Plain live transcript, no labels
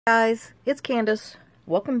Guys, it's Candace.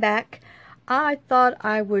 Welcome back. I thought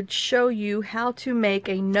I would show you how to make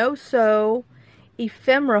a no-sew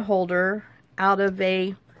ephemera holder out of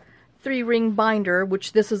a 3-ring binder,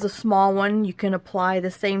 which this is a small one. You can apply the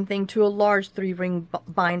same thing to a large 3-ring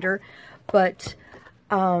binder, but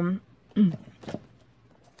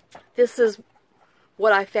this is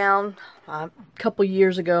what I found a couple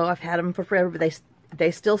years ago. I've had them for forever, but they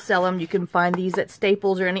still sell them. You can find these at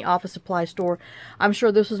Staples or any office supply store. I'm sure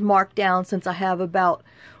this was marked down since I have about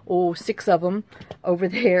 6 of them over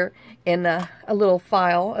there in a little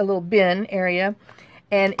file, a little bin area.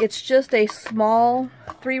 And it's just a small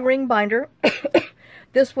 3-ring binder.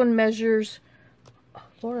 This one measures, oh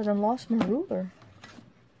Lord, I done lost my ruler.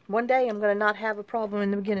 One day I'm going to not have a problem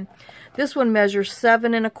in the beginning. This one measures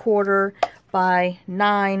 7 1/4 by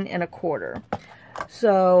 9 1/4.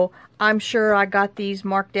 So I'm sure I got these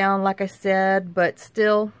marked down like I said, but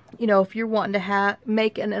still, you know, if you're wanting to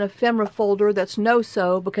make an ephemera folder that's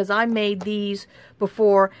no-sew, because I made these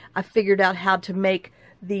before I figured out how to make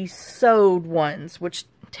these sewed ones, which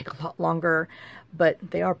take a lot longer, but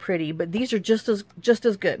they are pretty. But these are just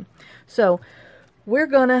as good. So we're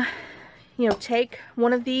gonna, you know, take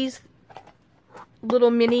one of these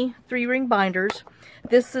little mini 3-ring binders.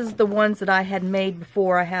 This is the ones that I had made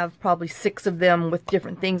before. I have probably 6 of them with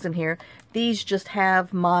different things in here. These just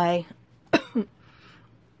have my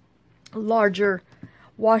larger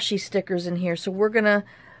washi stickers in here. So we're going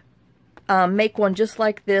to make one just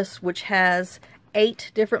like this, which has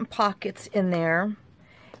 8 different pockets in there.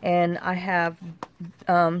 And I have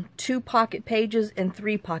 2 pocket pages and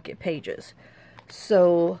 3 pocket pages.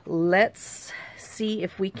 So let's see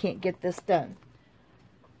if we can't get this done.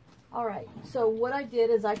 Alright, so what I did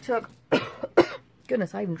is I took,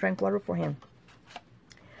 goodness, I even drank water beforehand.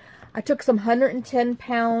 I took some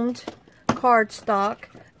 110-pound cardstock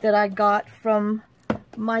that I got from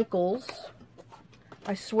Michael's.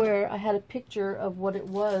 I swear I had a picture of what it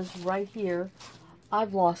was right here.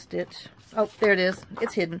 I've lost it. Oh, there it is.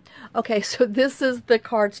 It's hidden. Okay, so this is the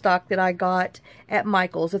cardstock that I got at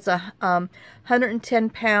Michael's. It's a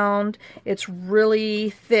 110-pound. It's really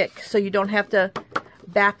thick, so you don't have to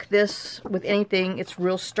back this with anything. It's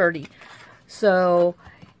real sturdy. So,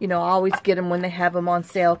 you know, I always get them when they have them on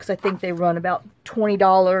sale, because I think they run about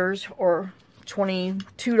 $20 or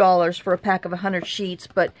 $22 for a pack of 100 sheets.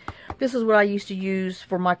 But this is what I used to use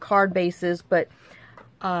for my card bases, but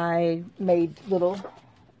I made little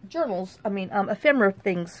journals, ephemera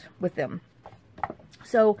things with them.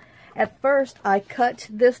 So at first I cut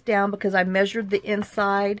this down because I measured the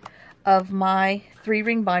inside of my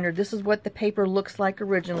 3-ring binder. This is what the paper looks like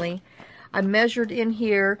originally. I measured in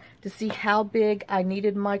here to see how big I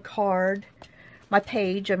needed my card, my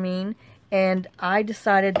page, and I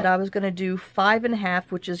decided that I was going to do 5 1/2,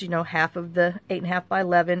 which is, you know, half of the 8 1/2 by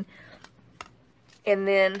 11. And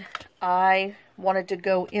then I wanted to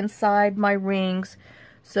go inside my rings,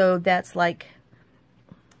 so that's like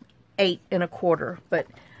 8 1/4, but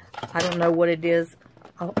I don't know what it is.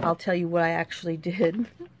 I'll tell you what I actually did.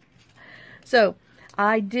 So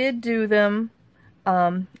I did do them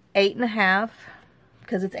 8 1/2,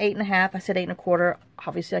 because it's 8 1/2. I said 8 1/4.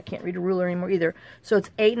 Obviously I can't read a ruler anymore either. So it's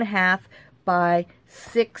 8 1/2 by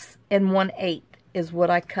 6 1/8 is what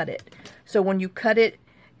I cut it. So when you cut it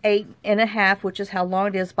 8 1/2, which is how long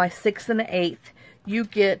it is, by 6 1/8, you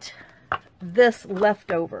get this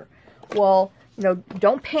left over. Well, you know,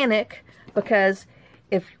 don't panic, because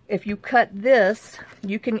if you cut this,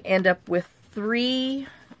 you can end up with 3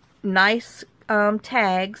 nice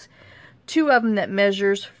tags, 2 of them that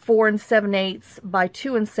measures 4 7/8 by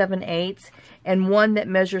 2 7/8, and 1 that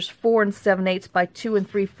measures 4 7/8 by 2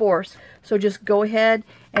 3/4. So just go ahead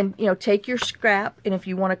and, you know, take your scrap, and if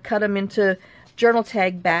you want to cut them into journal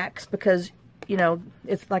tag backs, because, you know,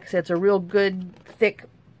 it's like I said, it's a real good thick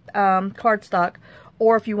cardstock.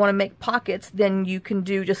 Or if you want to make pockets, then you can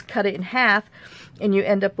just cut it in half, and you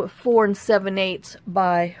end up with 4 7/8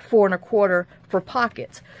 by 4 1/4 for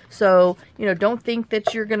pockets. So, you know, don't think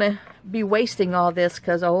that you're going to be wasting all this,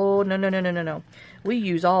 because, oh, no. We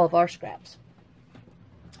use all of our scraps.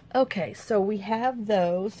 Okay, so we have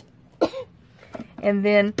those. And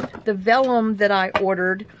then the vellum that I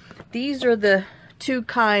ordered, these are the 2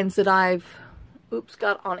 kinds that I've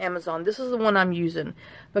got on Amazon. This is the one I'm using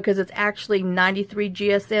because it's actually 93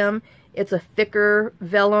 GSM. It's a thicker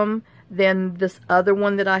vellum than this other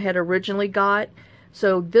one that I had originally got.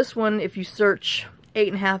 So this one, if you search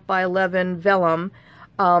 8 1/2 by 11 vellum,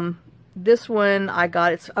 this one I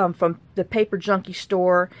got, it's from the Paper Junkie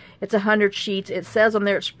store. It's 100 sheets. It says on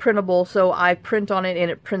there it's printable, so I print on it,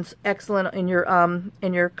 and it prints excellent in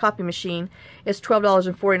your copy machine. It's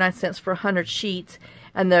 $12.49 for 100 sheets,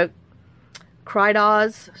 And the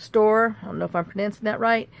Krydos store, I don't know if I'm pronouncing that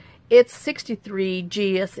right, it's 63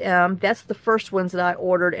 GSM. That's the first ones that I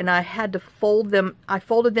ordered, and I had to fold them. I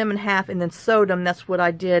folded them in half and then sewed them. That's what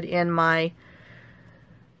I did in my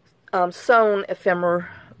sewn ephemera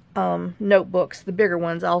notebooks, the bigger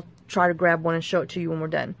ones. I'll try to grab one and show it to you when we're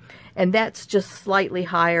done. And that's just slightly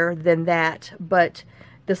higher than that, but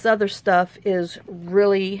this other stuff is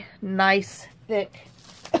really nice, thick,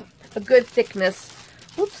 a good thickness,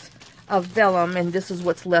 of vellum, and this is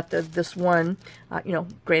what's left of this one. You know,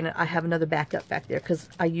 granted, I have another backup back there because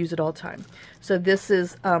I use it all the time. So this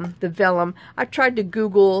is the vellum. I tried to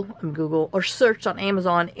Google or search on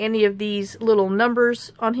Amazon any of these little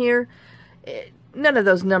numbers on here. None of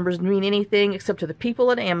those numbers mean anything except to the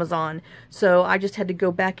people at Amazon. So I just had to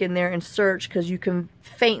go back in there and search, because you can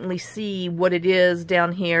faintly see what it is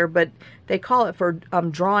down here, but they call it for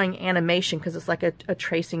drawing animation because it's like a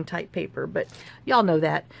tracing type paper. But y'all know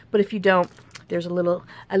that. But if you don't, there's a little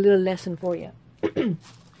lesson for you.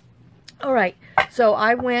 All right, so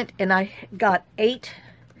I went and I got eight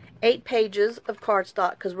pages of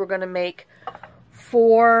cardstock, because we're going to make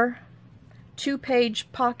 4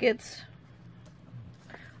 2-page pockets.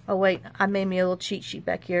 Oh wait, I made me a little cheat sheet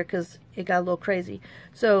back here because it got a little crazy.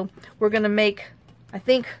 So we're going to make, I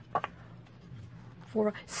think,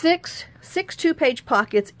 6 2-page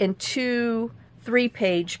pockets and 2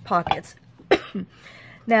 3-page pockets.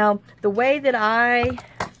 Now, the way that I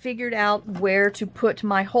figured out where to put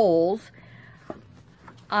my holes,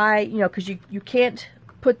 you know, because you can't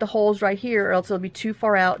put the holes right here or else it'll be too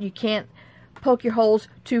far out. You can't poke your holes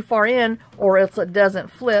too far in or else it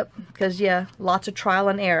doesn't flip, because yeah, lots of trial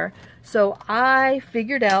and error. So I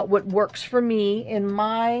figured out what works for me in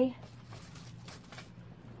my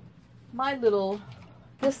little,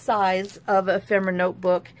 this size of ephemera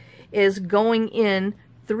notebook, is going in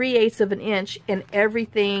 3/8 of an inch, and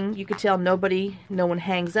everything, you can tell no one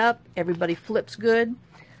hangs up, everybody flips good.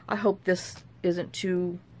 I hope this isn't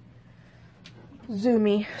too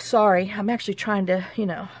zoomy. Sorry, I'm actually trying to, you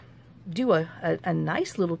know, do a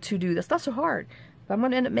nice little to-do. That's not so hard. But I'm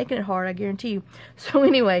going to end up making it hard, I guarantee you. So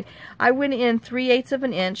anyway, I went in 3/8 of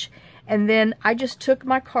an inch, and then I just took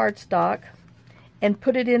my cardstock and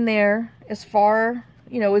put it in there as far,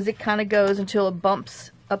 you know, as it kind of goes until it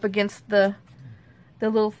bumps up against the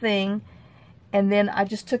little thing. And then I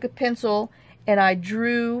just took a pencil and I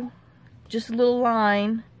drew just a little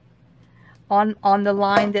line on the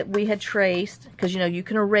line that we had traced, because you know you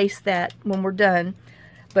can erase that when we're done.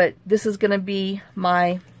 But this is going to be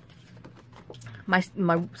my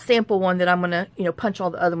sample one that I'm going to, you know, punch all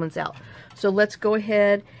the other ones out. So let's go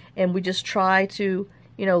ahead and we just try to,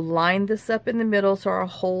 you know, line this up in the middle so our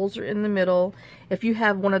holes are in the middle. If you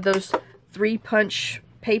have one of those 3-punch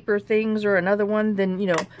paper things or another one, then, you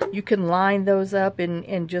know, you can line those up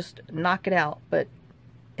and just knock it out. But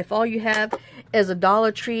if all you have is a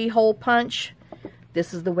Dollar Tree hole punch,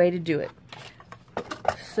 this is the way to do it.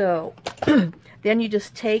 So then you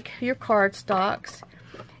just take your cardstocks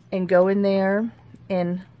and go in there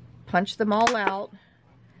and punch them all out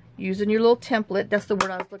using your little template. That's the word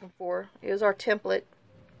I was looking for. Is our template.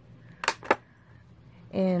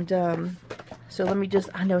 And so let me just,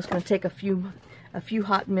 I know it's going to take a few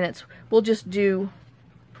hot minutes. We'll just do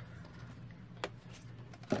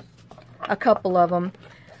a couple of them,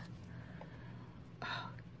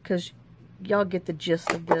 because y'all get the gist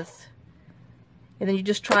of this. And then you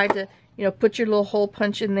just try to, you know, put your little hole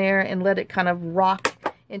punch in there and let it kind of rock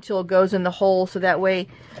until it goes in the hole, so that way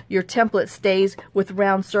your template stays with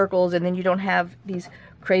round circles, and then you don't have these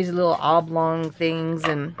crazy little oblong things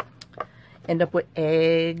and end up with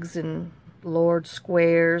eggs and Lord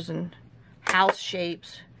squares and house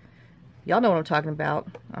shapes. Y'all know what I'm talking about.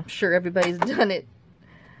 I'm sure everybody's done it.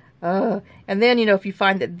 And then, you know, if you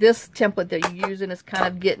find that this template that you're using is kind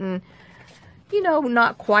of getting, you know,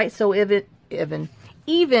 not quite so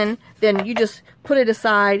even, then you just put it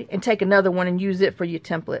aside and take another one and use it for your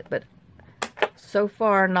template. But so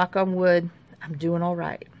far, knock on wood, I'm doing all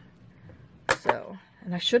right. So,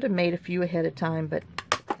 and I should have made a few ahead of time, but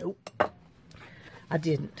nope, I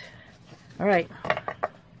didn't. All right,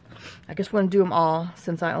 I guess we're gonna do them all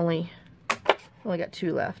since I only got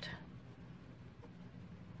 2 left.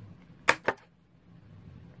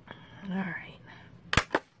 All right.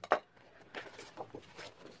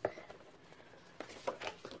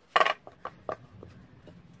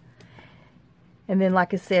 And then,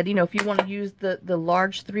 like I said, you know, if you want to use the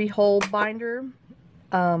large 3-hole binder,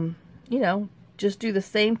 you know, just do the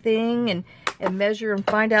same thing and measure and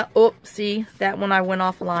find out. Oh, see, that one I went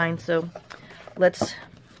offline. So let's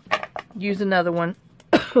use another one,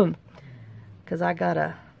 because I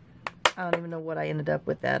gotta I don't even know what I ended up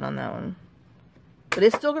with that on that one. But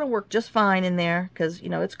it's still going to work just fine in there because, you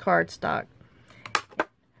know, it's cardstock.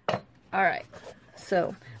 Alright,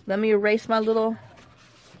 so let me erase my little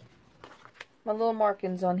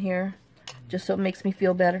markings on here just so it makes me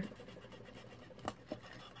feel better.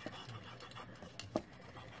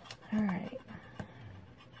 Alright.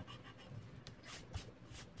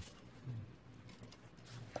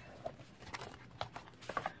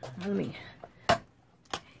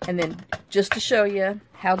 And then just to show you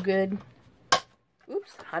how good,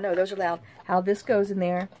 oops, I know those are loud, how this goes in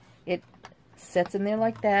there. It sets in there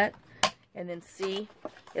like that, and then see,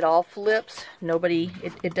 it all flips.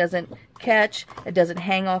 It doesn't catch, it doesn't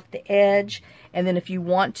hang off the edge. And then if you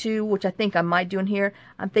want to, which I think I might do in here,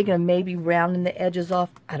 I'm thinking of maybe rounding the edges off.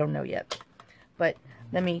 I don't know yet. But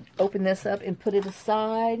let me open this up and put it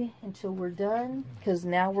aside until we're done, because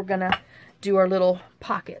now we're gonna do our little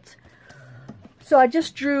pockets. So I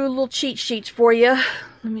just drew little cheat sheets for you.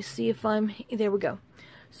 Let me see if there we go.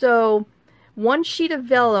 So one sheet of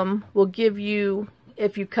vellum will give you,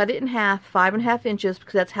 if you cut it in half, 5.5 inches,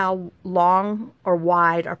 because that's how long or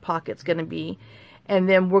wide our pocket's going to be. And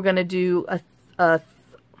then we're going to do a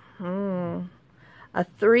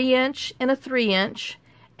 3-inch and a 3-inch,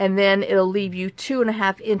 and then it'll leave you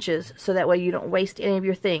 2.5 inches, so that way you don't waste any of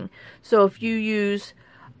your thing. So if you use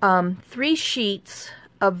 3 sheets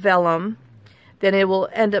of vellum, then it will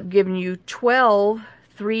end up giving you 12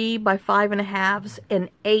 3 by 5.5s and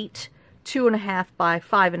 8 2.5 by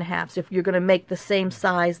 5.5s if you're going to make the same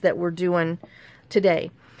size that we're doing today.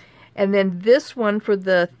 And then this one for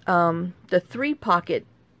the 3 pocket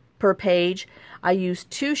per page, I used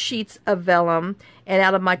 2 sheets of vellum, and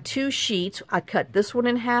out of my 2 sheets I cut this one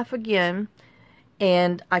in half again,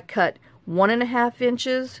 and I cut 1.5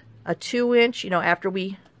 inches, a 2-inch, you know, after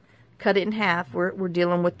we cut it in half, we're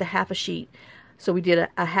dealing with the half a sheet. So we did we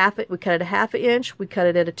cut it a 1/2 inch, we cut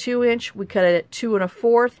it at a 2-inch, we cut it at 2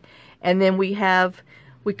 1/4, and then we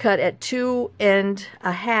cut at 2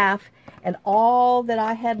 1/2, and all that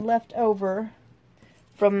I had left over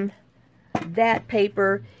from that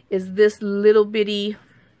paper is this little bitty,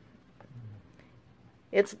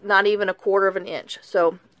 it's not even 1/4 inch.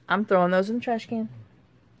 So I'm throwing those in the trash can.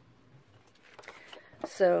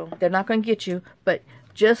 So they're not going to get you, but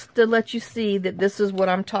just to let you see that this is what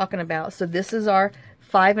I'm talking about. So this is our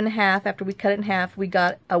 5.5. After we cut it in half, we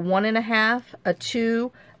got a 1.5, a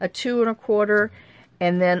 2, a 2 1/4,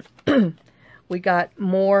 and then we got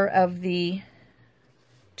more of the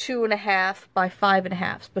 2.5 by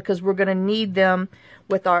 5.5s, because we're going to need them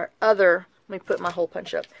with our other, let me put my hole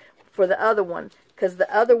punch up, for the other one, because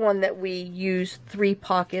the other one that we used 3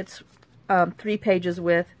 pockets, 3 pages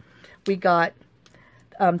with, we got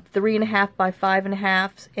 3.5 by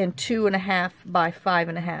 5.5 and 2.5 by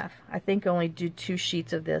 5.5. I think I only did 2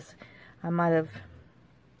 sheets of this. I might have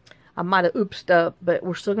oopsed up, but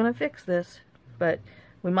we're still gonna fix this. But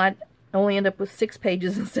we might only end up with 6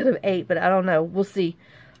 pages instead of 8, but I don't know. We'll see.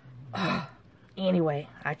 Anyway,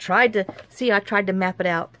 I tried to map it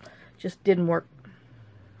out. Just didn't work.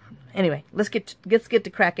 Anyway, let's get to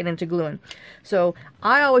cracking into gluing. So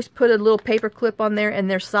I always put a little paper clip on there and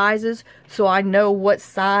their sizes, so I know what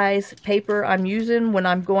size paper I'm using when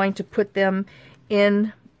I'm going to put them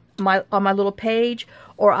in on my little page,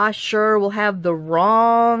 or I sure will have the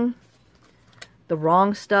wrong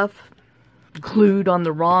stuff glued on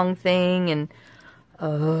the wrong thing, and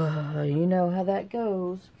you know how that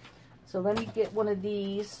goes. So let me get one of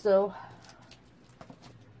these. So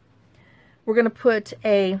we're going to put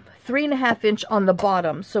a 3.5 inch on the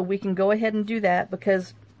bottom, so we can go ahead and do that,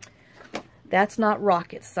 because that's not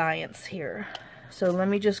rocket science here. So let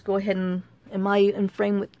me just go ahead and, am I in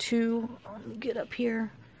frame with 2? Let me get up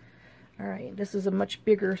here. Alright, this is a much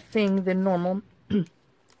bigger thing than normal.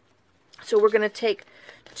 So we're going to take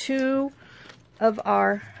 2 of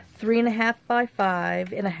our 3.5 by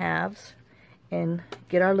 5.5s and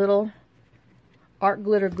get our little art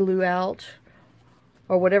glitter glue out,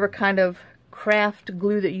 or whatever kind of craft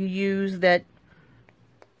glue that you use that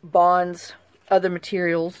bonds other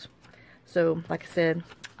materials. So like I said,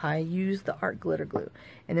 I use the art glitter glue,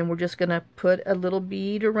 and then we're just going to put a little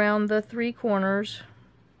bead around the 3 corners.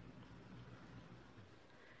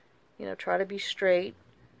 You know, try to be straight,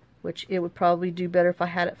 which it would probably do better if I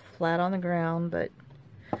had it flat on the ground, but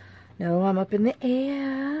no, I'm up in the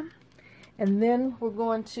air. And then we're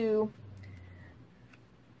going to,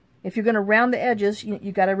 if you're going to round the edges,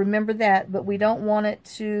 you got to remember that, but we don't want it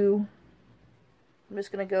to, I'm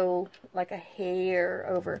just going to go like a hair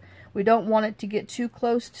over. We don't want it to get too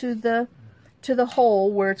close to the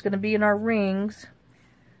hole where it's going to be in our rings.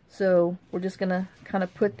 So we're just going to kind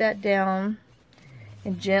of put that down,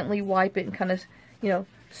 and gently wipe it and kind of, you know,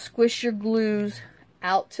 squish your glues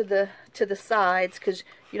out to the sides, because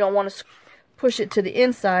you don't want to push it to the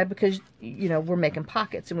inside, because, you know, we're making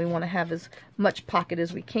pockets and we want to have as much pocket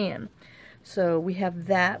as we can. So we have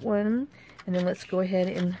that one, and then let's go ahead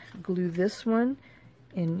and glue this one.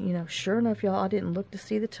 And, you know, sure enough, y'all, I didn't look to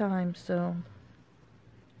see the time, so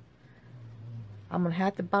I'm going to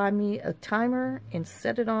have to buy me a timer and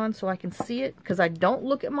set it on so I can see it, because I don't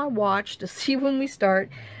look at my watch to see when we start.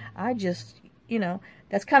 I just, you know,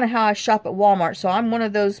 that's kind of how I shop at Walmart. So I'm one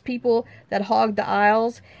of those people that hog the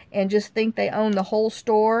aisles and just think they own the whole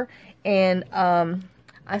store. And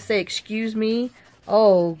I say, excuse me,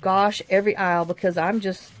 oh gosh, every aisle, because I'm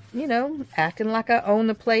just, you know, acting like I own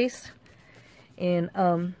the place and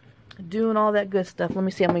doing all that good stuff. Let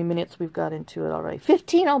me see how many minutes we've got into it already.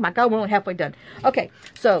 15. Oh my God, we're only halfway done. Okay,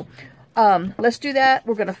 so let's do that.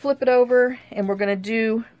 We're going to flip it over, and we're going to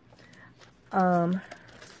do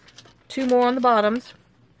 2 more on the bottoms.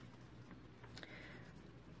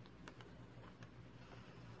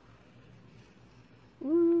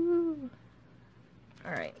 Ooh.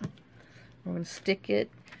 All right, we're going to stick it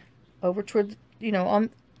over towards, you know, on,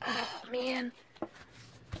 oh man.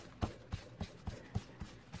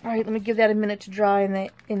 All right, let me give that a minute to dry in the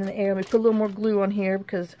air. Let me put a little more glue on here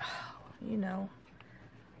because, you know,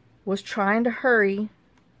 was trying to hurry.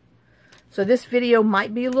 So this video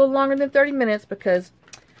might be a little longer than 30 minutes because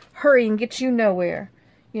hurrying gets you nowhere.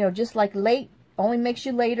 You know, just like late only makes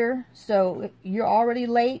you later. So if you're already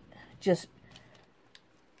late, just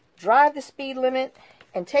drive the speed limit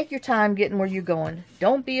and take your time getting where you're going.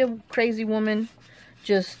 Don't be a crazy woman.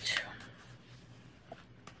 Just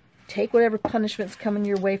take whatever punishment's coming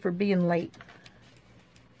your way for being late.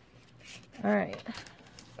 All right.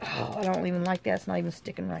 Oh, I don't even like that. It's not even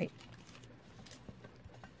sticking right.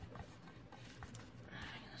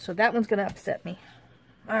 So that one's going to upset me.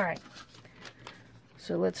 All right.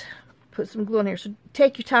 So let's put some glue on here. So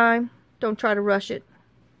take your time. Don't try to rush it.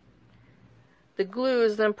 The glue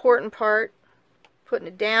is the important part. Putting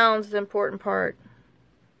it down is the important part.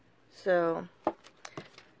 So,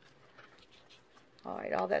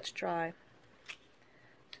 alright, all that's dry.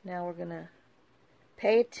 Now we're going to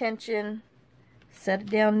pay attention, set it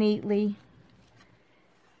down neatly,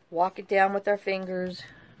 walk it down with our fingers,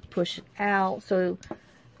 push it out so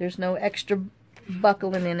there's no extra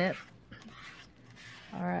buckling in it.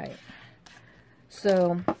 Alright,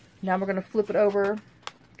 so now we're going to flip it over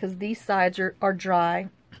because these sides are dry.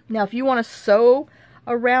 Now if you want to sew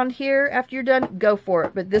around here after you're done, go for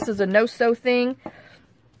it. But this is a no-sew thing.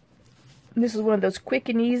 This is one of those quick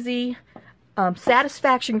and easy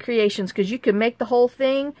satisfaction creations, because you can make the whole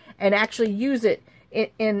thing and actually use it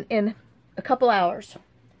in a couple hours.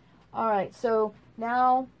 Alright, so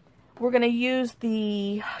now we're going to use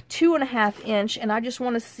the 2.5 inch, and I just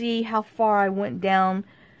want to see how far I went down.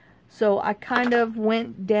 So I kind of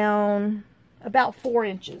went down about 4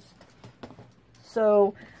 inches.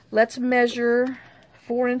 So let's measure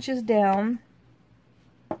 4 inches down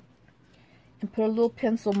and put a little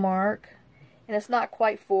pencil mark. And it's not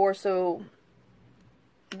quite 4, so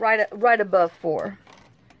right above 4.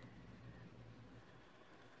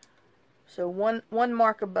 So one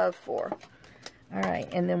mark above 4. All right,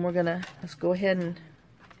 and then let's go ahead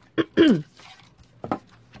and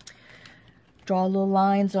draw little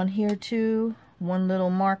lines on here too. One little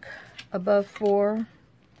mark above 4.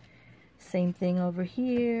 Same thing over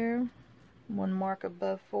here. One mark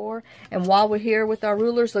above 4. And while we're here with our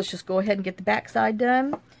rulers, let's just go ahead and get the back side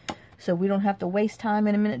done, so we don't have to waste time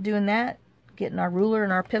in a minute doing that, getting our ruler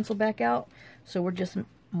and our pencil back out. So we're just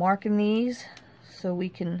marking these so we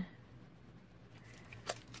can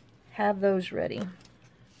have those ready.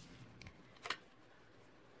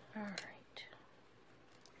 All right.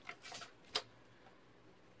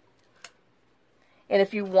 And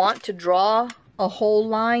if you want to draw a whole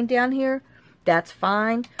line down here, that's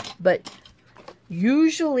fine, but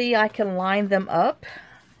usually I can line them up,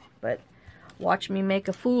 but watch me make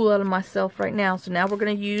a fool out of myself right now. So now we're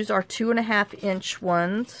going to use our 2.5 inch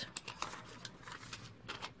ones,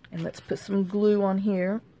 and let's put some glue on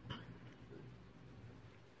here.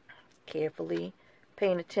 Carefully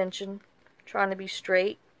paying attention, trying to be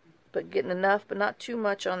straight, but getting enough, but not too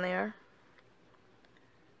much on there.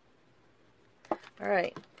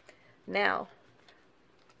 Alright, now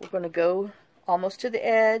we're going to go almost to the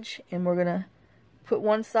edge, and we're going to put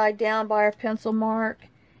one side down by our pencil mark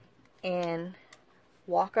and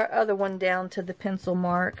walk our other one down to the pencil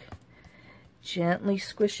mark. Gently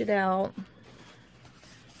squish it out.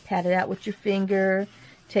 Pat it out with your finger.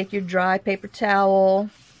 Take your dry paper towel,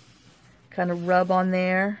 kind of rub on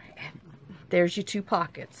there, and there's your 2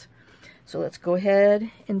 pockets. So let's go ahead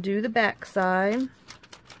and do the back side.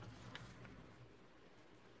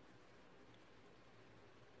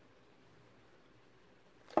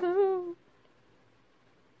 And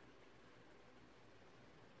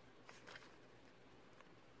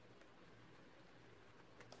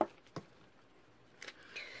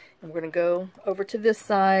we're going to go over to this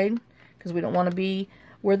side because we don't want to be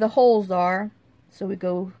where the holes are. So we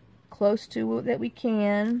go close to it that we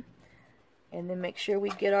can. And then make sure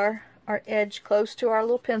we get our edge close to our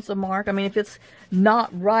little pencil mark. I mean, if it's not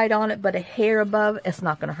right on it but a hair above, it's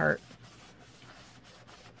not going to hurt.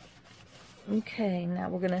 Okay, now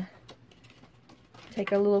we're going to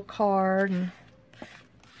take our little card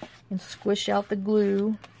and squish out the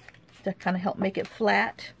glue to kind of help make it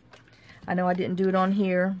flat. I know I didn't do it on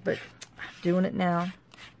here, but I'm doing it now.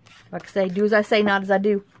 Like I say, do as I say, not as I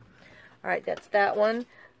do. Alright, that's that one.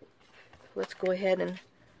 Let's go ahead and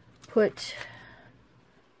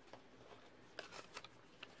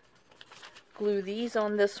glue these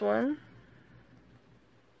on this one.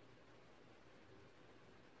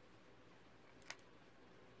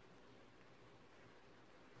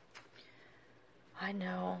 I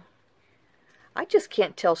know. I just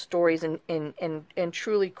can't tell stories and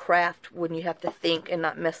truly craft when you have to think and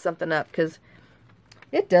not mess something up, because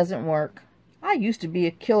it doesn't work. I used to be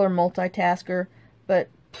a killer multitasker, but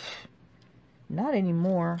not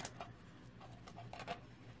anymore.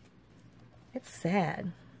 It's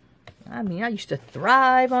sad. I mean, I used to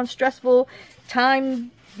thrive on stressful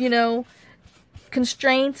time, you know,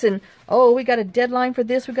 constraints, and oh, we got a deadline for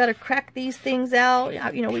this, we got to crack these things out,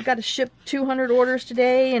 you know, we got to ship 200 orders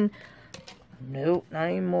today, and nope, not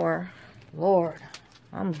anymore. Lord,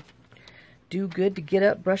 I'm do good to get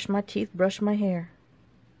up, brush my teeth, brush my hair.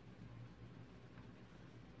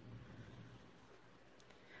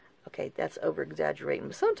 Okay, that's over exaggerating,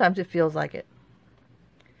 but sometimes it feels like it.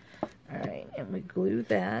 Alright, and we glue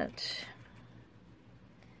that.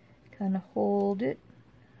 Kind of hold it.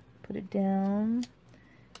 Put it down.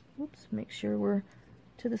 Oops, make sure we're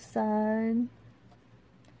to the side.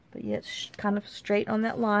 But yet kind of straight on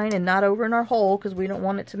that line and not over in our hole because we don't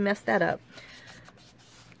want it to mess that up.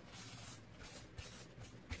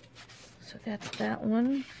 So that's that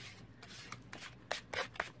one.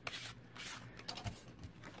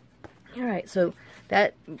 Alright, so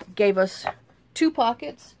that gave us 2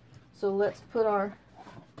 pockets. So let's put our,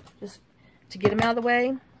 just to get them out of the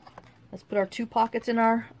way, let's put our 2 pockets in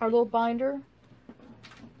our little binder.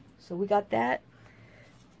 So we got that.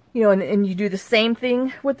 You know, and you do the same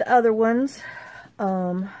thing with the other ones.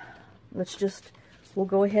 We'll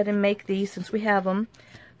go ahead and make these since we have them.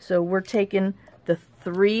 So we're taking the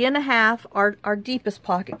 3.5, our deepest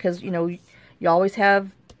pocket, because, you know, you always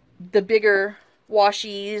have the bigger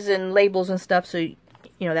washies and labels and stuff. So, you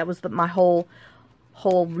know, that was my whole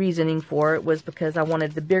reasoning for it, was because I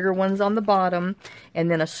wanted the bigger ones on the bottom and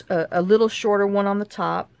then a little shorter one on the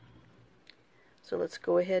top. So let's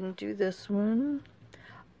go ahead and do this one.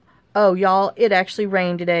 Oh, y'all, it actually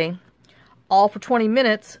rained today. All for 20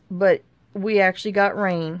 minutes, but we actually got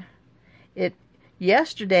rain.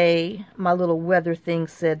 Yesterday, my little weather thing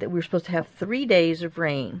said that we were supposed to have 3 days of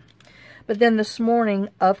rain. But then this morning,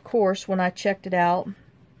 of course, when I checked it out,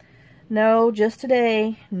 no, just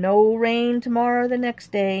today. No rain tomorrow or the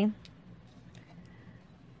next day.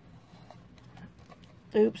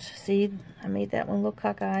 Oops, see, I made that one a little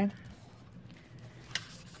cockeye.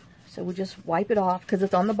 So we just wipe it off because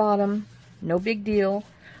it's on the bottom. No big deal.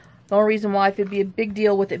 The only reason why it'd be a big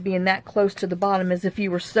deal with it being that close to the bottom is if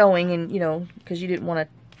you were sewing and, you know, because you didn't want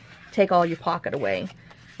to take all your pocket away.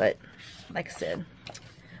 But, like I said,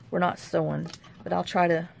 we're not sewing. But I'll try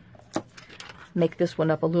to make this one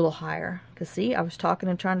up a little higher. Because, see, I was talking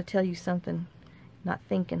and trying to tell you something. Not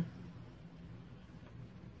thinking.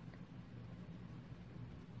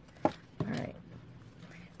 Alright.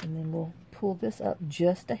 And then we'll pull this up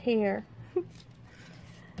just a hair.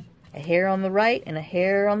 A hair on the right and a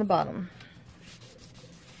hair on the bottom.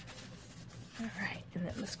 Alright, and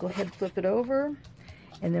then let's go ahead and flip it over.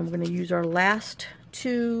 And then we're going to use our last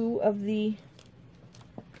 2 of the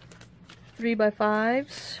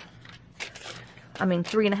 3x5s. I mean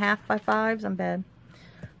 3.5 by 5s. I'm bad.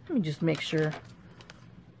 Let me just make sure.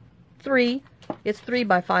 3. It's 3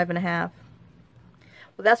 by 5.5. Well,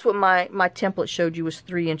 that's what my template showed you was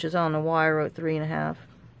 3 inches. I don't know why I wrote 3.5.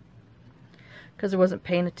 Because I wasn't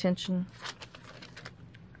paying attention.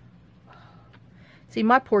 See,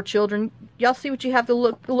 my poor children, y'all see what you have to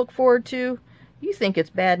look forward to? You think it's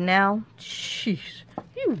bad now? Jeez.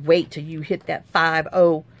 You wait till you hit that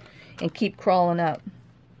 5-0 and keep crawling up.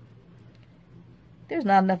 There's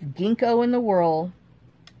not enough ginkgo in the world.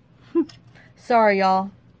 Sorry, y'all.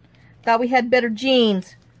 Thought we had better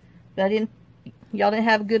genes. But y'all didn't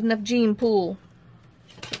have a good enough gene pool.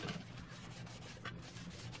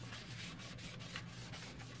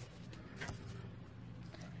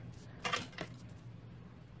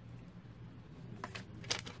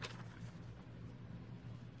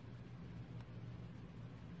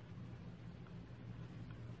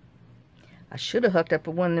 I should have hooked up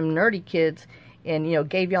with one of them nerdy kids and, you know,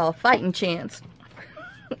 gave y'all a fighting chance.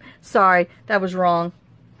 Sorry, that was wrong.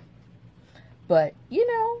 But, you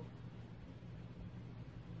know.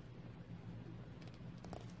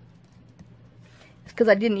 It's because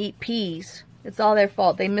I didn't eat peas. It's all their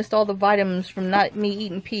fault. They missed all the vitamins from not me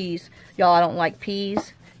eating peas. Y'all, I don't like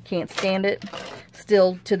peas. Can't stand it.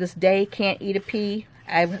 Still, to this day, can't eat a pea.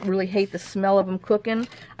 I really hate the smell of them cooking.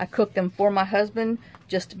 I cook them for my husband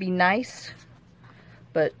just to be nice.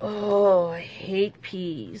 But, oh, I hate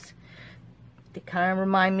peas. They kind of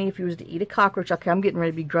remind me if you was to eat a cockroach. Okay, I'm getting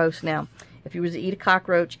ready to be gross now. If you was to eat a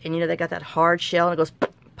cockroach and, you know, they got that hard shell and it goes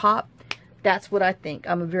pop, that's what I think.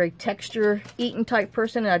 I'm a very texture-eating type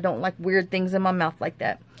person, and I don't like weird things in my mouth like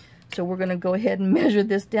that. So we're going to go ahead and measure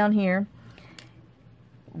this down here,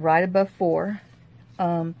 right above 4.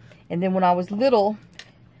 And then when I was little,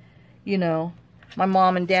 you know, my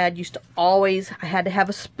mom and dad used to always, I had to have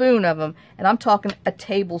a spoon of them. And I'm talking a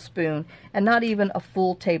tablespoon. And not even a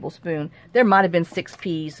full tablespoon. There might have been 6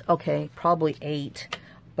 peas. Okay, probably 8.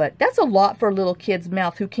 But that's a lot for a little kid's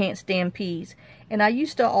mouth who can't stand peas. And I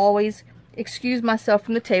used to always excuse myself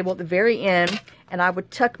from the table at the very end. And I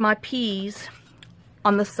would tuck my peas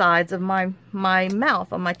on the sides of my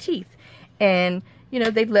mouth, on my teeth. And, you know,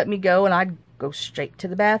 they'd let me go. And I'd go straight to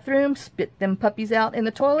the bathroom, spit them puppies out in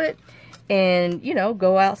the toilet. And, you know,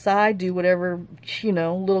 go outside, do whatever, you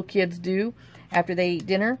know, little kids do after they eat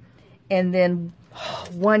dinner. And then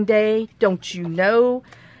one day, don't you know,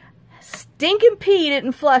 stinking pea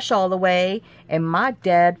didn't flush all the way. And my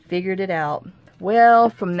dad figured it out. Well,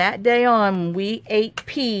 from that day on, when we ate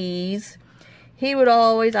peas, he would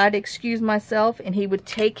always, I'd excuse myself, and he would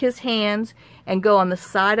take his hands and go on the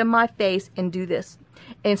side of my face and do this.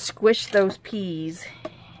 And squish those peas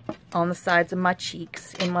on the sides of my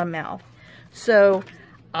cheeks, in my mouth. So,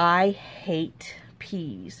 I hate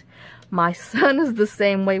peas. My son is the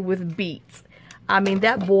same way with beets. I mean,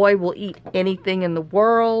 that boy will eat anything in the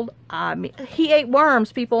world. I mean, he ate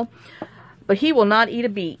worms, people. But he will not eat a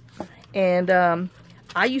beet. And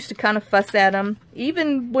I used to kind of fuss at him.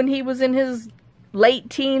 Even when he was in his late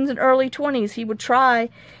teens and early 20s, he would try.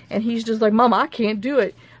 And he's just like, Mom, I can't do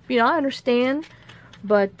it. You know, I understand.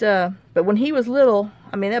 But when he was little,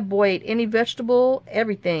 I mean, that boy ate any vegetable,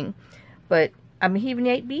 everything. But, I mean, he even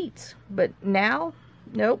ate beets. But now,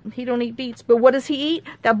 nope, he don't eat beets. But what does he eat?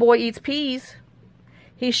 That boy eats peas.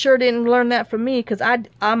 He sure didn't learn that from me, because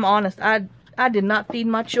I'm honest, I did not feed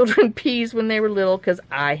my children peas when they were little, because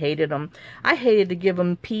I hated them. I hated to give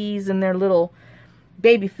them peas in their little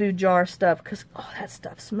baby food jar stuff, because, oh, that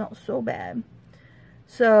stuff smells so bad.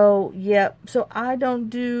 So, yeah, so I don't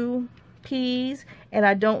do peas, and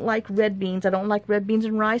I don't like red beans. I don't like red beans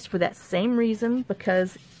and rice for that same reason,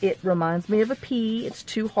 because it reminds me of a pea. It's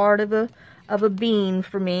too hard of a bean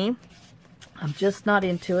for me. I'm just not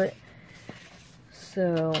into it.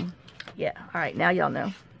 So, yeah. Alright, now y'all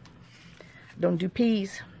know. Don't do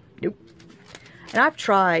peas. Nope. And I've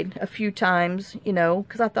tried a few times, you know,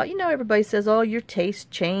 because I thought, you know, everybody says, oh, your tastes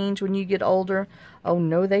change when you get older. Oh,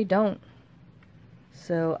 no, they don't.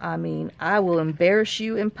 So, I mean, I will embarrass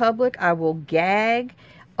you in public. I will gag.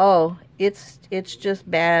 Oh, it's just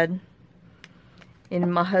bad.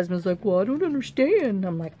 And my husband's like, well, I don't understand.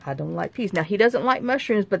 I'm like, I don't like peas. Now, he doesn't like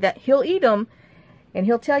mushrooms, but that he'll eat them. And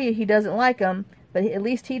he'll tell you he doesn't like them. But at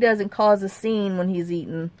least he doesn't cause a scene when he's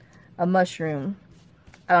eating a mushroom.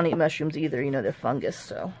 I don't eat mushrooms either. You know, they're fungus,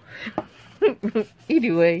 so.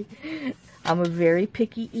 Anyway, I'm a very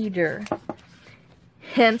picky eater.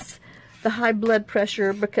 Hence the high blood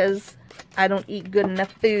pressure, because I don't eat good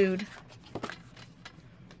enough food.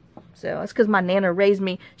 So, that's because my Nana raised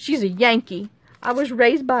me. She's a Yankee. I was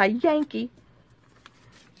raised by a Yankee.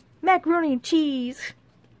 Macaroni and cheese.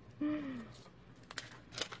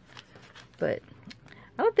 But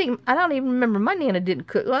I don't even remember. My Nana didn't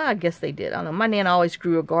cook. Well, I guess they did. I don't know. My Nana always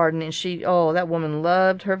grew a garden, and that woman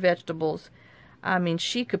loved her vegetables. I mean,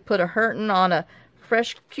 she could put a hurtin' on a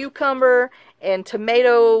fresh cucumber and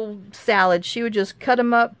tomato salad. She would just cut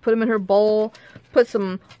them up, put them in her bowl, put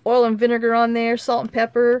some oil and vinegar on there, salt and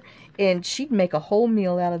pepper, and she'd make a whole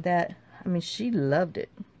meal out of that. I mean, she loved it.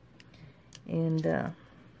 And,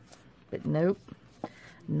 but nope,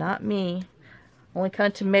 not me. Only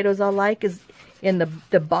kind of tomatoes I like is in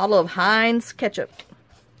the bottle of Heinz ketchup.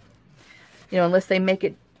 You know, unless they make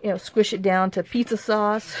it squish it down to pizza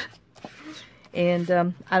sauce. And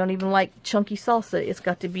I don't even like chunky salsa. It's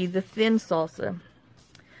got to be the thin salsa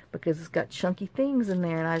because it's got chunky things in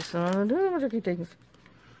there, and I just don't do chunky things.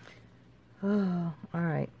 Oh, all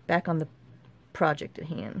right. Back on the project at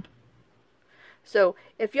hand. So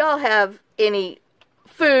if y'all have any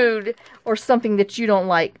food or something that you don't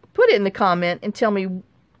like, put it in the comment and tell me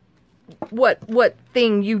what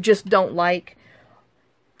thing you just don't like.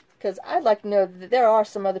 Because I'd like to know that there are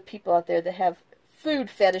some other people out there that have food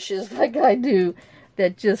fetishes like I do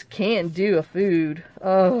that just can't do a food.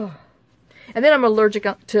 Oh. And then I'm allergic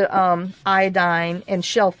to iodine and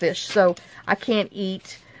shellfish, so I can't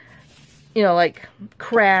eat, like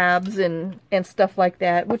crabs and stuff like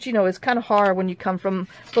that, which, is kind of hard when you come from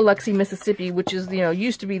Biloxi, Mississippi, which is,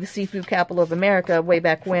 used to be the seafood capital of America way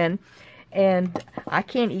back when. And I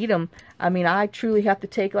can't eat them. I mean, I truly have to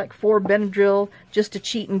take like 4 Benadryl just to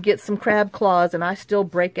cheat and get some crab claws, and I still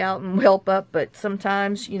break out and whelp up. But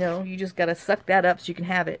sometimes, you just got to suck that up so you can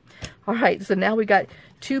have it. All right, so now we got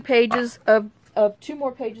 2 pages of 2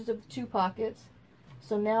 more pages of the 2 pockets.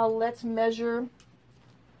 So now let's measure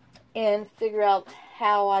and figure out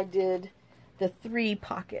how I did the 3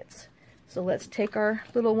 pockets. So let's take our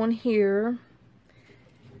little one here,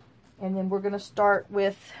 and then we're going to start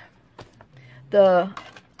with the,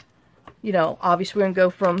 obviously we're going to go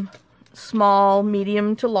from small,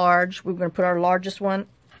 medium to large. We're going to put our largest one,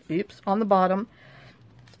 on the bottom,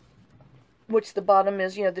 which the bottom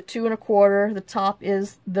is, the 2 1/4, the top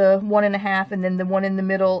is the 1 1/2, and then the one in the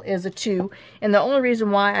middle is a 2. And the only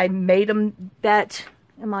reason why I made them that,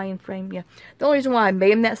 am I in frame? Yeah. The only reason why I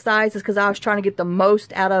made them that size is because I was trying to get the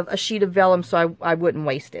most out of a sheet of vellum so I wouldn't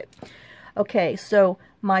waste it. Okay, so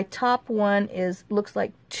my top one looks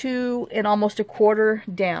like 2 almost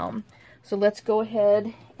 1/4 down. So let's go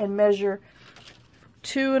ahead and measure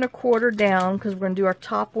 2 1/4 down, because we're going to do our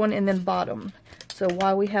top one and then bottom. So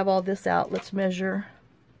while we have all this out, let's measure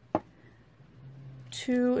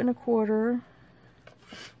 2 1/4.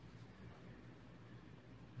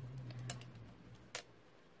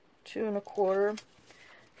 2 1/4.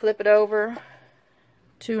 Flip it over.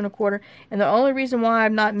 2 1/4. And the only reason why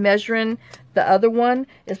I'm not measuring the other one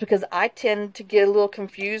is because I tend to get a little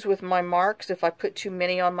confused with my marks if I put too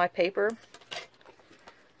many on my paper.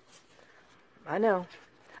 I know,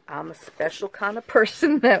 I'm a special kind of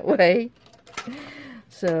person that way.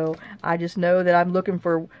 So I just know that I'm looking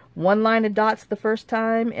for 1 line of dots the first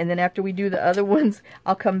time, and then after we do the other ones,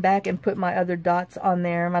 I'll come back and put my other dots on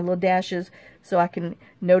there, my little dashes, so I can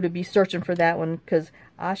know to be searching for that one, because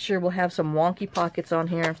I sure will have some wonky pockets on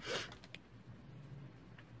here.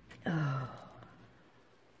 Oh.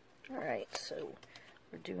 Alright, so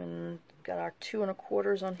we're got our 2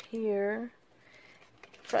 1/4s on here,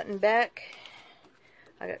 front and back.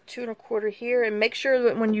 I got 2 1/4 here, and make sure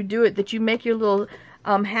that when you do it that you make your little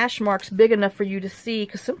hash marks big enough for you to see,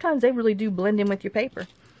 because sometimes they really do blend in with your paper.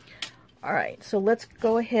 Alright, so let's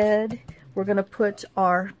go ahead. We're going to put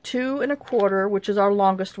our 2 1/4, which is our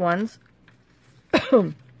longest ones.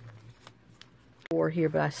 4 here,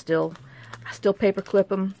 but I still paper clip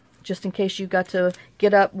them just in case you got to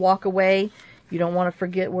get up, walk away. You don't want to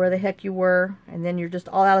forget where the heck you were, and then you're just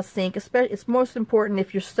all out of sync. It's most important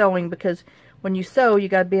if you're sewing, because when you sew, you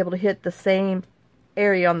got to be able to hit the same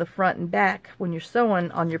area on the front and back when you're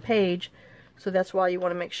sewing on your page. So that's why you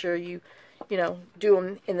want to make sure you do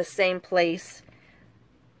them in the same place.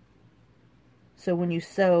 So when you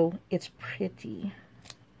sew, it's pretty.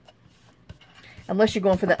 Unless you're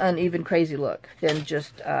going for the uneven, crazy look, then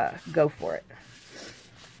just go for it.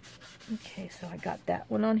 Okay, so I got that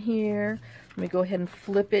one on here. Let me go ahead and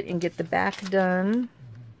flip it and get the back done.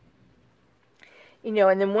 And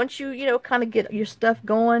then once you, kind of get your stuff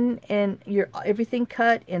going and everything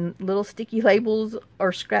cut and little sticky labels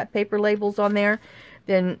or scrap paper labels on there,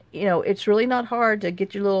 then, it's really not hard to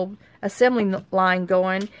get your little assembly line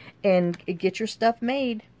going and get your stuff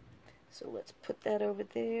made. So let's put that over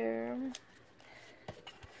there.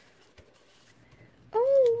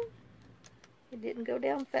 Oh, it didn't go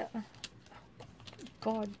down fast.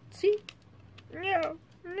 God, see? No.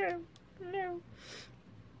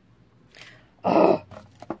 Oh.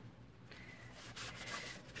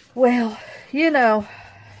 Well,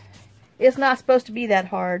 it's not supposed to be that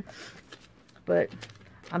hard, but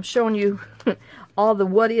I'm showing you all the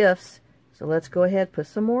what ifs. So let's go ahead and put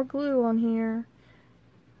some more glue on here,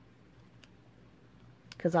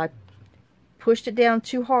 because I pushed it down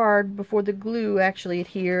too hard before the glue actually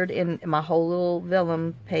adhered, and my whole little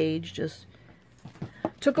vellum page just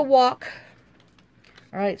took a walk.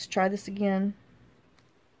 Alright, let's try this again.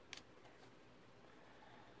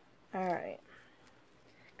 Alright,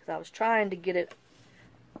 because I was trying to get it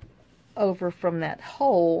over from that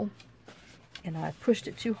hole, and I pushed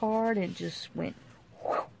it too hard and it just went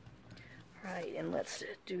whew. Alright, and let's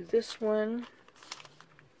do this one.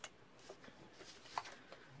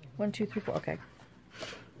 1, 2, 3, 4. Okay.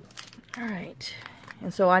 Alright.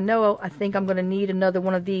 And so I think I'm going to need another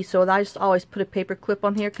one of these. So I just always put a paper clip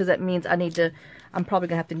on here because that means I'm probably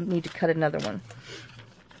going to need to cut another one.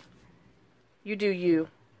 You do you.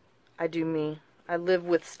 I do me. I live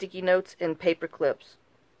with sticky notes and paper clips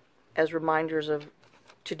as reminders of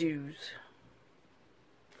to-dos.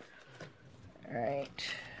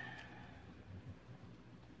 Alright.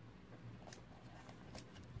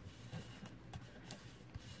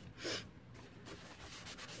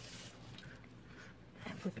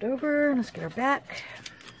 Flip it over. Let's get her back.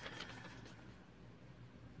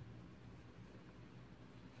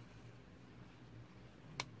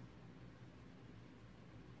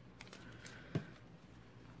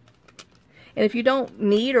 And if you don't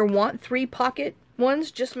need or want 3 pocket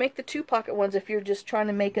ones, just make the 2 pocket ones if you're just trying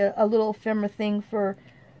to make a little ephemera thing for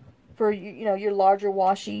you know, your larger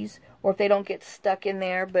washies, or if they don't get stuck in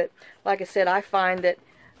there. But like I said, I find that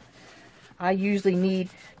I usually need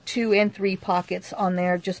 2 and 3 pockets on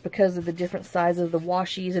there just because of the different sizes of the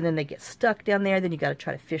washies, and then they get stuck down there. Then you got to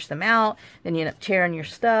try to fish them out. Then you end up tearing your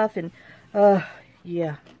stuff, and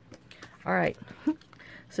yeah. All right.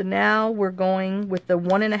 So now we're going with the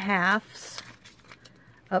 1 1/2s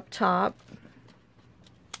up top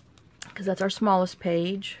because that's our smallest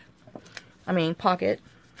page. I mean pocket.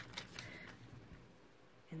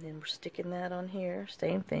 And then we're sticking that on here.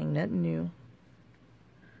 Same thing, nothing new.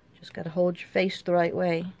 Just got to hold your face the right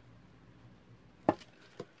way.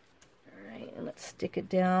 Alright, and let's stick it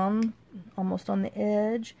down almost on the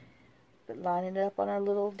edge, but line it up on our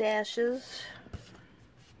little dashes.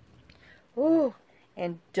 Ooh,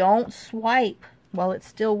 and don't swipe while it's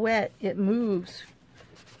still wet. It moves.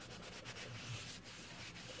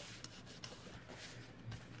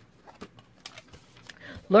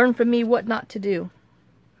 Learn from me what not to do.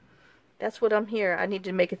 That's what I'm here. I need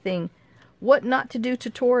to make a thing. What not to do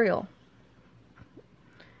tutorial.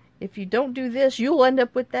 If you don't do this, you'll end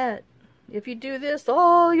up with that. If you do this,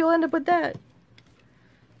 oh, you'll end up with that.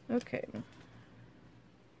 Okay.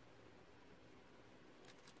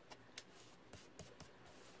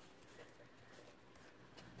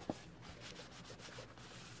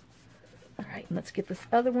 Alright, let's get this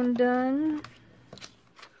other one done.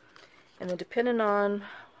 And then depending on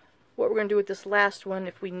what we're going to do with this last one,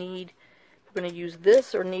 if we're going to use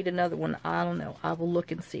this or need another one, I don't know. I will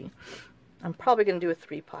look and see. I'm probably going to do a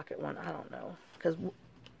 3 pocket one. I don't know. Because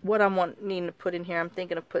what I'm needing to put in here, I'm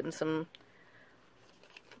thinking of putting some,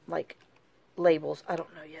 like, labels. I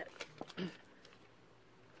don't know yet. I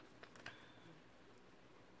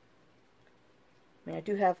mean, I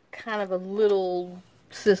do have kind of a little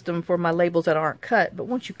system for my labels that aren't cut, but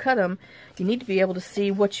once you cut them, you need to be able to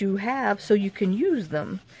see what you have so you can use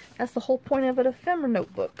them. That's the whole point of an ephemera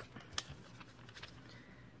notebook.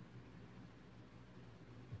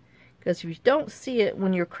 Because if you don't see it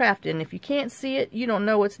when you're crafting, if you can't see it, you don't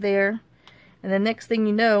know it's there. And the next thing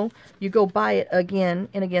you know, you go buy it again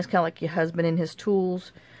and again. It's kind of like your husband and his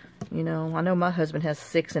tools. You know, I know my husband has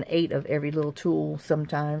 6 and 8 of every little tool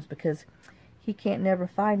sometimes because he can't never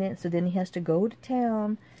find it. So then he has to go to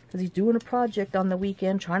town because he's doing a project on the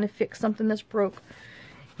weekend trying to fix something that's broke.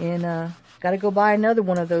 And got to go buy another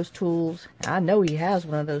one of those tools. I know he has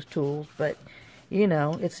one of those tools, but you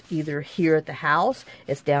know, it's either here at the house,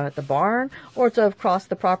 it's down at the barn, or it's across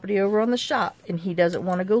the property over on the shop, and he doesn't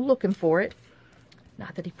want to go looking for it.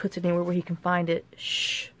 Not that he puts it anywhere where he can find it.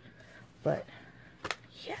 Shh. But,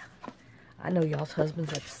 yeah. I know y'all's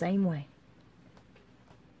husbands are the same way.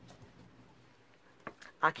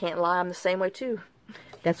 I can't lie, I'm the same way too.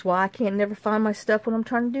 That's why I can't never find my stuff when I'm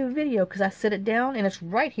trying to do a video, because I set it down, and it's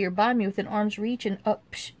right here by me within arm's reach, and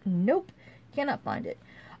nope, cannot find it.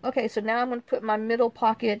 Okay, so now I'm going to put my middle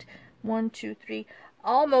pocket, 1, 2, 3,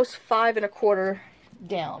 almost 5 1/4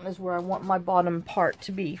 down is where I want my bottom part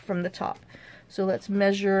to be from the top. So let's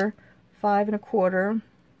measure 5 1/4.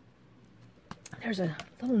 There's a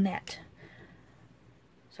little net.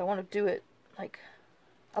 So I want to do it like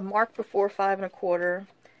a mark before 5 1/4.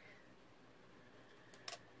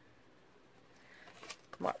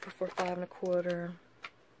 Mark before 5 1/4.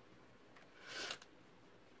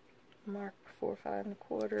 Mark 4, 5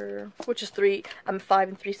 1/4, which is 3. I'm 5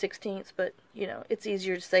 3/16, but you know it's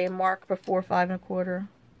easier to say a mark before 5 1/4.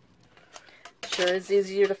 Sure, it's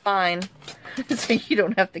easier to find, so you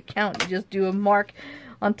don't have to count. You just do a mark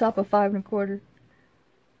on top of 5 1/4.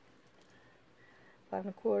 5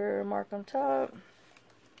 1/4 mark on top.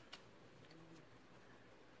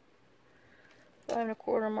 5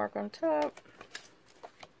 1/4 mark on top.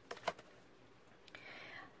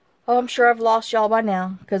 Oh, I'm sure I've lost y'all by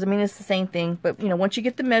now, because I mean it's the same thing. But you know, once you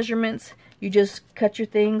get the measurements, you just cut your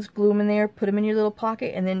things, glue them in there, put them in your little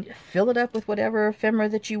pocket, and then fill it up with whatever ephemera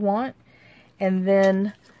that you want, and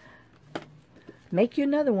then make you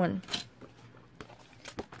another one.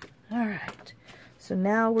 All right. So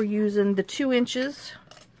now we're using the 2 inches,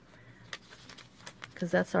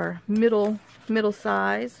 because that's our middle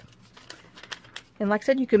size. And like I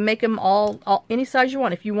said, you can make them all any size you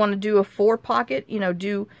want. If you want to do a 4 pocket, you know,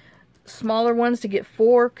 do smaller ones to get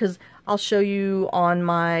 4, because I'll show you on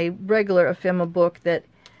my regular ephemera book that,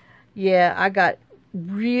 yeah, I got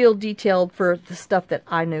real detailed for the stuff that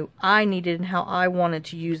I knew I needed and how I wanted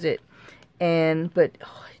to use it. But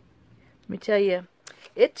oh, let me tell you,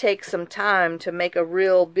 it takes some time to make a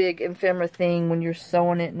real big ephemera thing when you're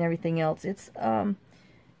sewing it and everything else. It's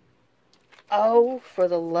oh, for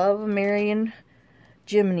the love of Mary and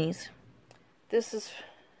Jiminy's. This is,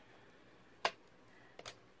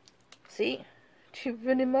 see, too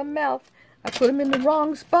been in my mouth. I put them in the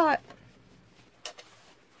wrong spot.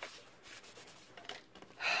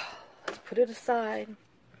 Let's put it aside.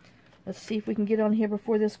 Let's see if we can get on here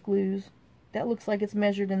before this glues. That looks like it's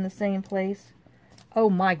measured in the same place. Oh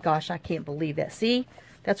my gosh, I can't believe that. See?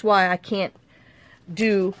 That's why I can't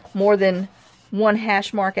do more than 1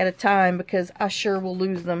 hash mark at a time, because I sure will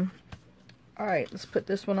lose them. Alright, let's put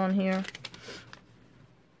this one on here.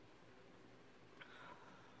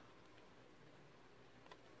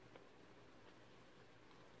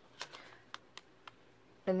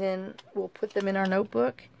 And then we'll put them in our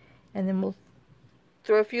notebook, and then we'll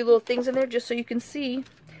throw a few little things in there just so you can see.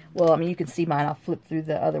 Well, I mean, you can see mine. I'll flip through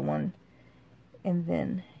the other one. And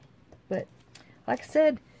then, but like I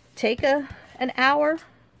said, take an hour,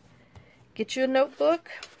 get you a notebook,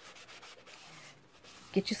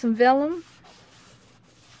 get you some vellum,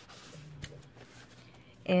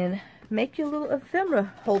 and make you a little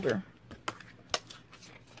ephemera holder.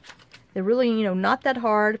 They're really, you know, not that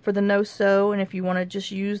hard for the no-sew, and if you want to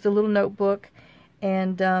just use the little notebook.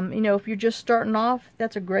 And, you know, if you're just starting off,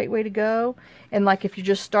 that's a great way to go. And like if you're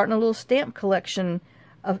just starting a little stamp collection,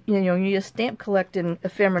 you know, you need a stamp collecting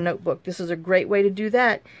ephemera notebook, this is a great way to do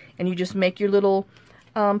that. And you just make your little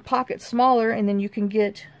pockets smaller, and then you can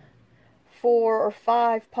get 4 or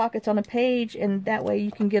 5 pockets on a page, and that way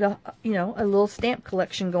you can get a, you know, a little stamp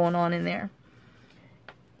collection going on in there.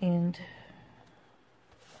 And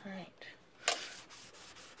all right.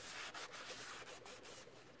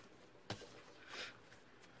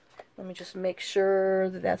 Let me just make sure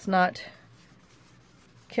that that's not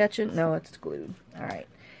catching. No, it's glued. All right.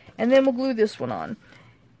 And then we'll glue this one on.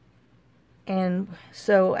 And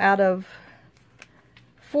so out of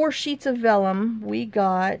 4 sheets of vellum, we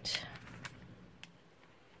got,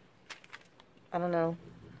 I don't know,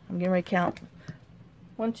 I'm getting ready to count.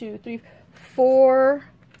 1, 2, 3, 4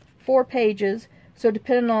 pages. So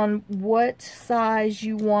depending on what size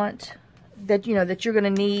you want that, you know, that you're going to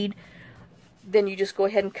need, then you just go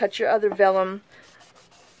ahead and cut your other vellum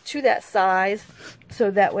to that size,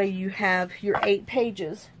 so that way you have your 8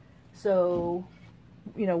 pages. So,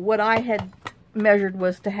 you know, what I had measured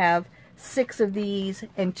was to have 6 of these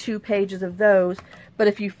and 2 pages of those. But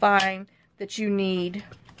if you find that you need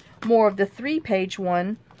more of the 3-page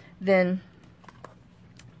one, then,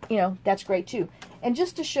 you know, that's great too. And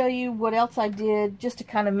just to show you what else I did, just to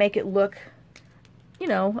kind of make it look, you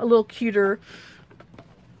know, a little cuter,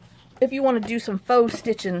 if you want to do some faux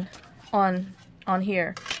stitching on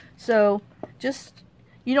here. So just,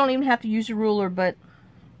 you don't even have to use a ruler, but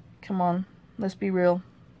come on, let's be real,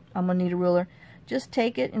 I'm gonna need a ruler. Just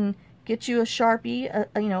take it and get you a Sharpie,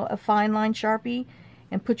 you know, a fine line Sharpie,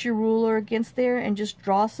 and put your ruler against there and just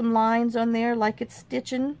draw some lines on there like it's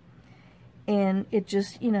stitching, and it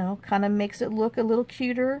just, you know, kind of makes it look a little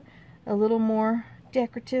cuter, a little more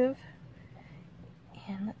decorative.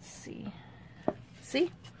 And let's see,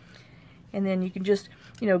 and then you can just,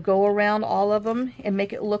 you know, go around all of them and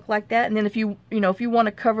make it look like that. And then if you know, if you want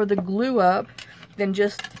to cover the glue up, then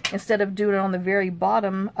just, instead of doing it on the very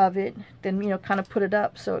bottom of it, then, you know, kind of put it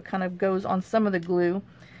up so it kind of goes on some of the glue.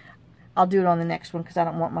 I'll do it on the next one because I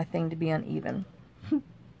don't want my thing to be uneven.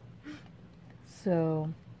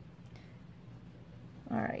 So,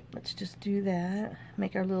 alright, let's just do that.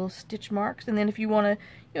 Make our little stitch marks. And then if you want to,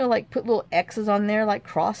 you know, like put little X's on there, like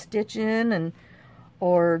cross stitching, and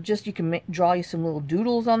or just you can draw you some little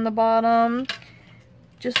doodles on the bottom.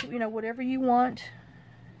 Just, you know, whatever you want.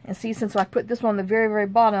 And see, since I put this one on the very, very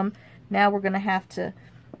bottom, now we're going to have to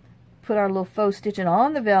put our little faux stitching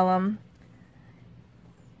on the vellum,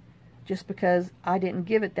 just because I didn't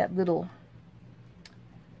give it that little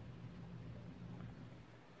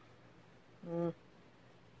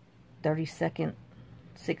 32nd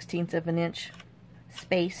 16th of an inch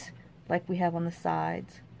space like we have on the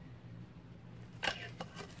sides.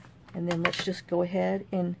 And then let's just go ahead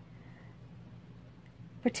and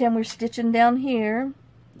pretend we're stitching down here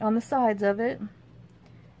on the sides of it.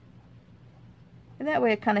 And that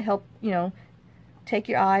way it kind of helps, you know, take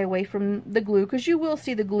your eye away from the glue, because you will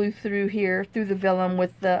see the glue through here, through the vellum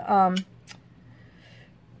with the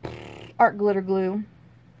art glitter glue.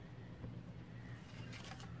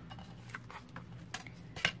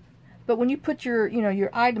 But when you put your, you know,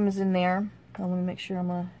 your items in there, let me make sure I'm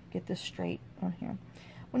going to get this straight on here.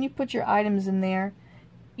 When you put your items in there,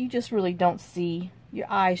 you just really don't see, your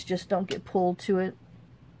eyes just don't get pulled to it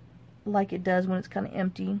like it does when it's kind of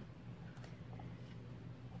empty.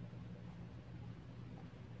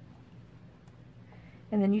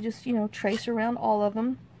 And then you just, you know, trace around all of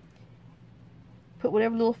them. Put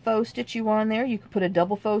whatever little faux stitch you want in there. You can put a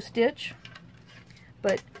double faux stitch.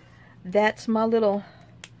 But that's my little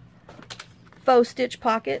faux stitch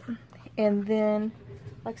pocket. And then,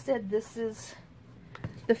 like I said, this is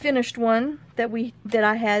the finished one that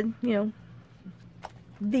I had, you know,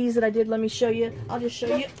 these that I did. Let me show you. I'll just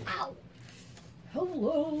show you. Ow!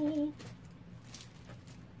 Hello!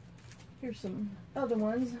 Here's some other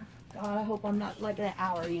ones. God, I hope I'm not like an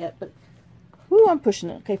hour yet, but whoo, I'm pushing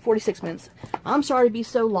it. Okay, 46 minutes. I'm sorry to be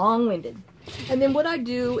so long-winded. And then what I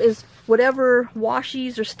do is whatever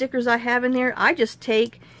washies or stickers I have in there, I just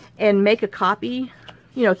take and make a copy,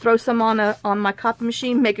 you know, throw some on my copy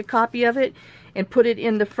machine, make a copy of it, and put it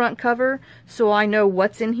in the front cover so I know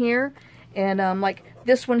what's in here. And like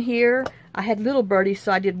this one here, I had little birdies,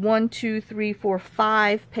 so I did 1, 2, 3, 4,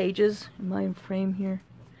 5 pages. Am I in frame here?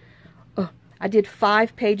 I did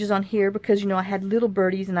 5 pages on here because, you know, I had little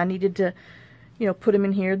birdies and I needed to, you know, put them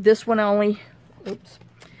in here. This one I only, oops,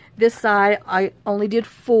 this side I only did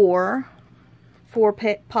 4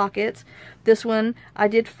 pockets. This one I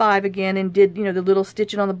did 5 again and did, you know, the little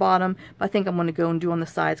stitching on the bottom. But I think I'm going to go and do on the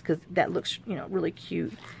sides because that looks, you know, really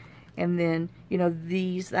cute. And then, you know,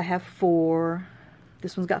 these I have 4.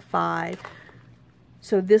 This one's got 5.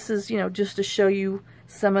 So this is, you know, just to show you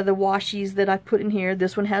some of the washies that I put in here.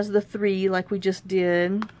 This one has the 3 like we just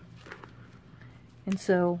did. And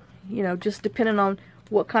so, you know, just depending on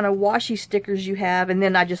what kind of washi stickers you have. And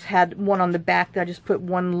then I just had one on the back that I just put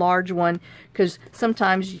one large one, because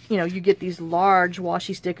sometimes, you know, you get these large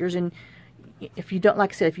washi stickers and if you don't,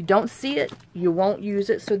 like I said, if you don't see it, you won't use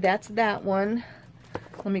it. So that's that one.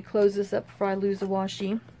 Let me close this up before I lose the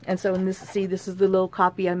washi. And so in this, see, this is the little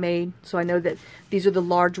copy I made. So I know that these are the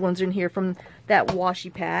large ones in here from that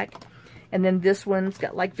washi pack. And then this one's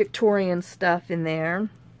got like Victorian stuff in there.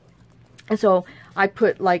 And so I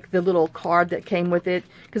put like the little card that came with it.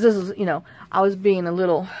 Because this is, you know, I was being a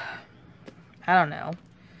little, I don't know,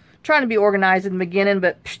 trying to be organized in the beginning,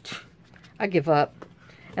 but psh, I give up.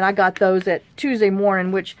 And I got those at Tuesday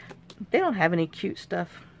morning, which they don't have any cute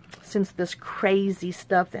stuff. Since this crazy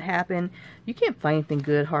stuff that happened, you can't find anything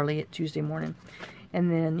good hardly at Tuesday morning. And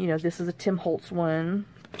then, you know, this is a Tim Holtz one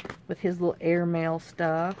with his little airmail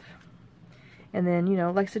stuff. And then, you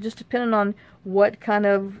know, like I said, just depending on what kind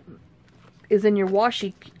of is in your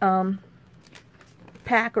washi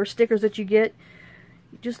pack or stickers that you get,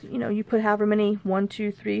 just, you know, you put however many, 1,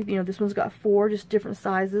 2, 3, you know, this one's got 4, just different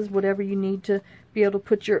sizes, whatever you need to be able to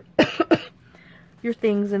put your your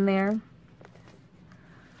things in there.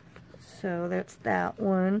 So that's that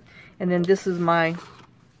one. And then this is my,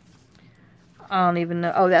 I don't even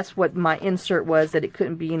know, oh, that's what my insert was, that it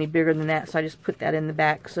couldn't be any bigger than that. So I just put that in the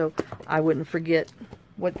back so I wouldn't forget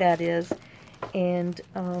what that is. And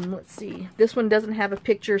let's see, this one doesn't have a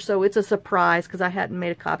picture, so it's a surprise because I hadn't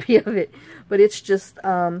made a copy of it. But it's just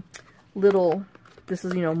little, this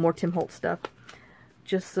is, you know, more Tim Holtz stuff.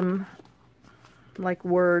 Just some like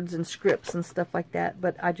words and scripts and stuff like that,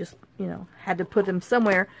 but I just, you know, had to put them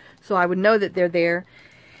somewhere so I would know that they're there.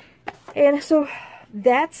 And so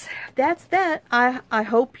that's that. I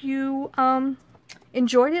hope you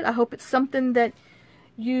enjoyed it. I hope it's something that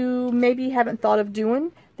you maybe haven't thought of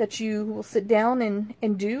doing, that you will sit down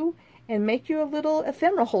and do, and make you a little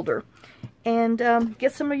ephemera holder. And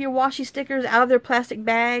get some of your washi stickers out of their plastic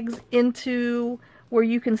bags into where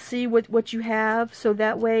you can see what you have, so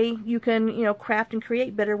that way you can, you know, craft and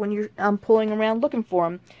create better when you're pulling around looking for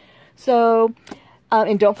them. So,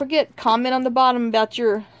 and don't forget, comment on the bottom about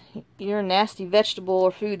your nasty vegetable or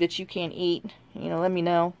food that you can't eat. You know, let me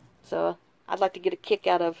know. So I'd like to get a kick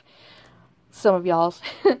out of some of y'all's.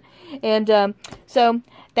 And so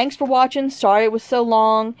thanks for watching. Sorry it was so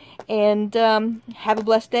long. And have a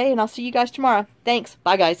blessed day, and I'll see you guys tomorrow. Thanks.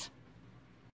 Bye, guys.